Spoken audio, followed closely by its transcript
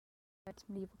It's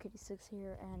Medieval Kitty 6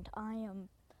 here, and I am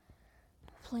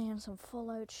playing some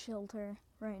Fallout Shelter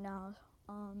right now.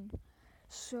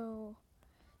 So,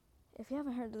 if you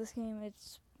haven't heard of this game,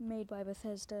 it's made by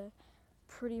Bethesda.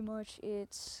 Pretty much,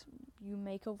 it's you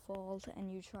make a vault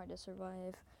and you try to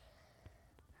survive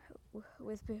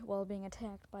while being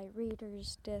attacked by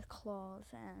raiders, deathclaws,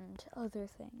 and other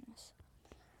things.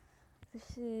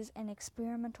 This is an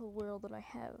experimental world that I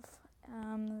have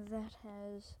that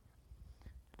has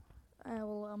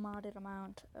a modded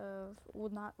amount of,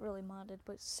 well, not really modded,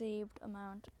 but saved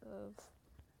amount of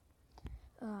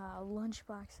lunch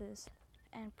boxes,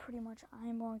 and pretty much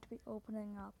I'm going to be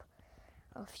opening up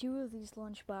a few of these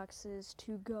lunch boxes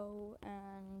to go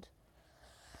and,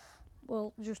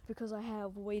 well, just because I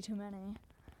have way too many,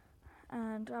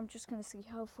 and I'm just going to see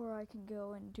how far I can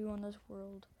go and do on this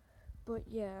world. But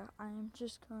yeah, I'm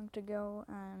just going to go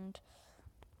and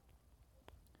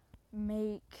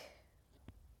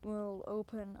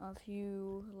open a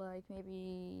few, like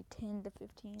maybe 10 to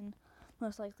 15,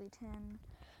 most likely 10,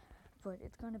 but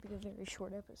it's going to be a very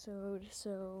short episode,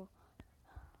 so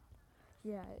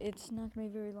yeah, it's not going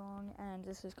to be very long, and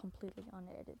this is completely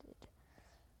unedited,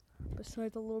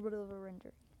 besides a little bit of a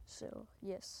rendering. So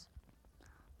yes,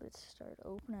 let's start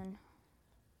opening.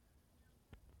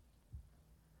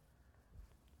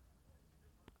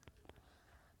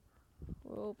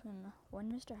 We'll open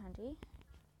one Mr. Handy.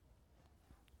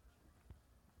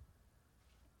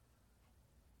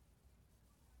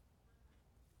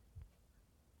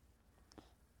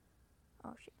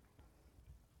 Oh shit.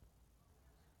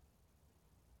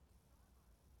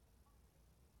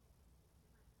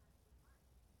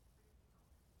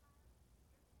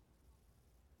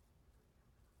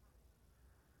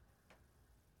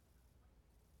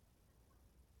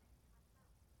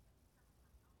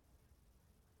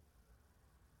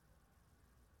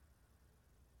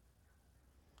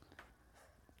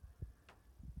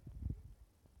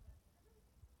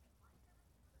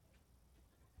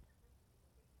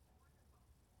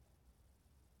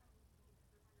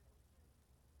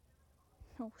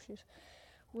 Oh shit.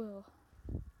 Well,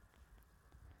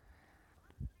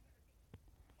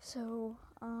 so,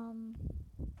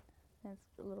 that's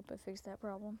a little bit fixed that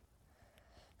problem.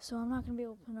 So I'm not gonna be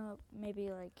able to open up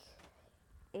maybe like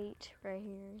 8 right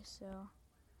here, so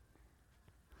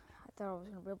I thought I was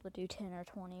gonna be able to do 10 or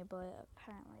 20, but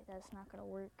apparently that's not gonna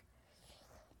work.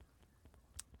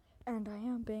 And I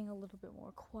am being a little bit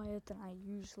more quiet than I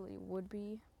usually would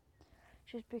be,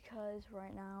 just because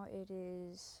right now it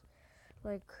is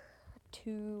like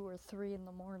 2 or 3 in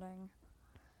the morning.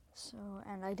 So,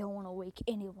 and I don't want to wake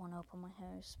anyone up in my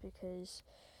house because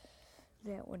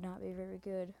that would not be very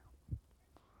good.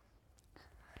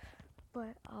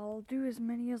 But I'll do as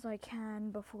many as I can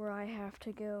before I have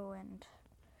to go and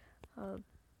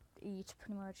eat,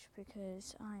 pretty much,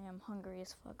 because I am hungry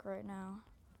as fuck right now.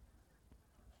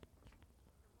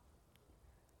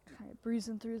 Kind of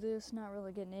breezing through this, not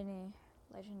really getting any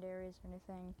legendaries or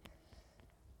anything.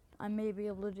 I may be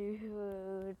able to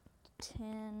do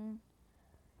 10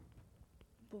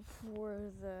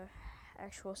 before the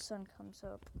actual sun comes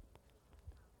up,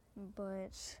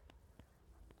 but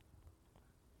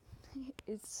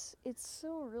it's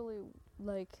so really,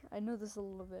 like, I know this is a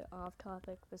little bit off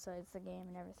topic besides the game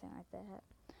and everything like that,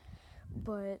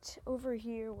 but over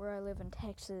here where I live in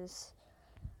Texas,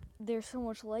 there's so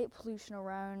much light pollution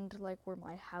around, like where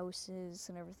my house is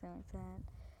and everything like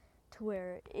that, to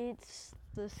where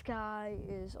the sky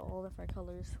is all different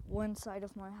colors. One side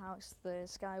of my house, the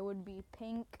sky would be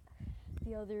pink,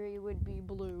 the other it would be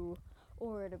blue,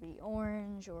 or it'd be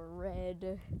orange or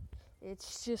red.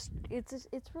 It's just, it's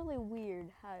really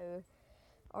weird how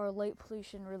our light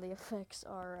pollution really affects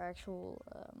our actual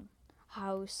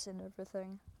house and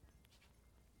everything.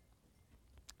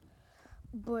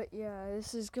 But yeah,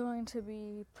 this is going to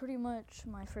be pretty much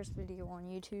my first video on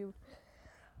YouTube.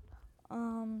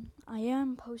 I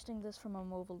am posting this from a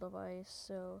mobile device,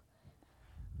 so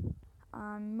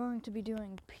I'm going to be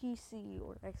doing PC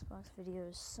or Xbox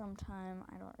videos sometime.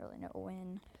 I don't really know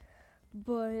when.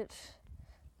 But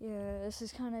yeah, this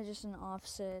is kind of just an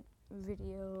offset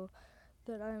video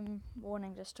that I'm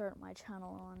wanting to start my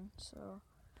channel on. So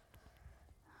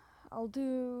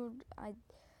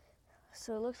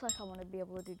so it looks like I'm going to be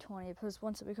able to do 20, because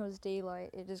once it becomes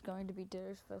daylight, it is going to be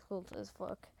difficult as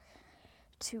fuck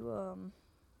to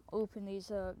open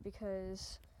these up,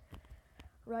 because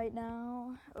right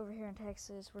now over here in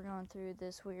Texas we're going through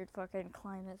this weird fucking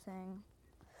climate thing.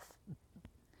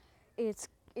 It's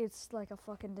like a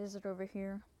fucking desert over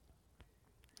here.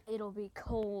 It'll be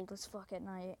cold as fuck at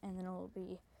night, and then it'll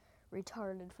be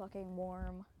retarded fucking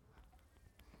warm.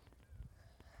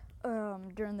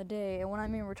 during the day, and when I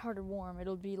mean retarded warm,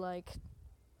 it'll be like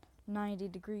 90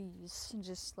 degrees,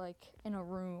 just like in a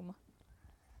room.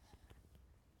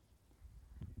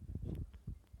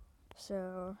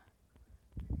 So,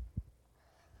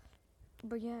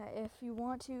 but yeah, if you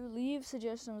want to leave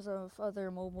suggestions of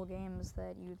other mobile games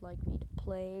that you'd like me to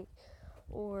play,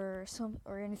 or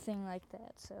anything like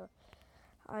that. So,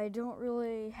 I don't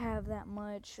really have that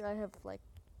much. I have like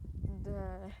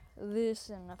this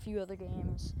and a few other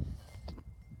games.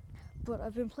 But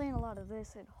I've been playing a lot of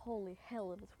this, and holy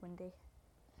hell, it is windy.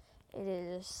 It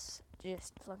is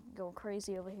just fucking going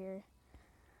crazy over here.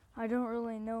 I don't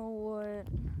really know what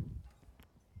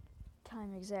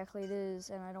time exactly it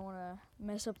is, and I don't want to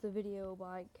mess up the video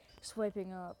by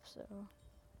swiping up, so.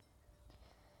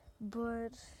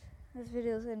 But this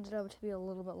video's ended up to be a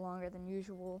little bit longer than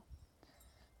usual.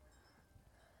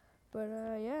 But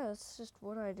yeah, that's just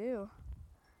what I do.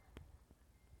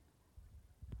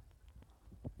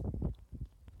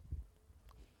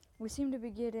 We seem to be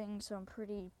getting some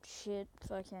pretty shit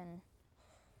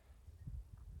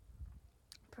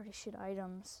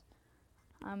items.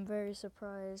 I'm very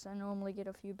surprised. I normally get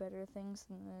a few better things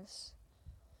than this.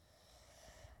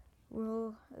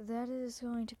 Well, that is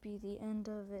going to be the end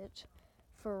of it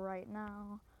for right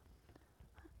now.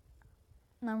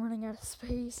 And I'm running out of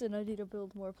space and I need to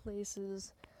build more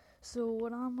places. So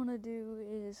what I'm gonna do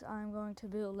is I'm going to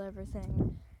build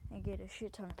everything and get a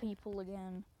shit ton of people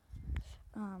again.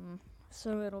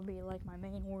 So it'll be like my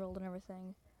main world and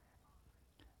everything.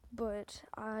 But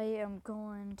I am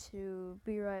going to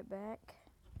be right back.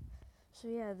 So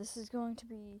yeah, this is going to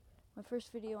be my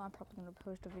first video. I'm probably going to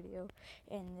post a video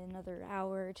in another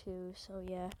hour or two. So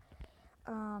yeah,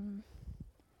 I'm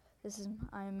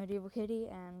Medieval Kitty,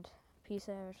 and peace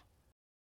out.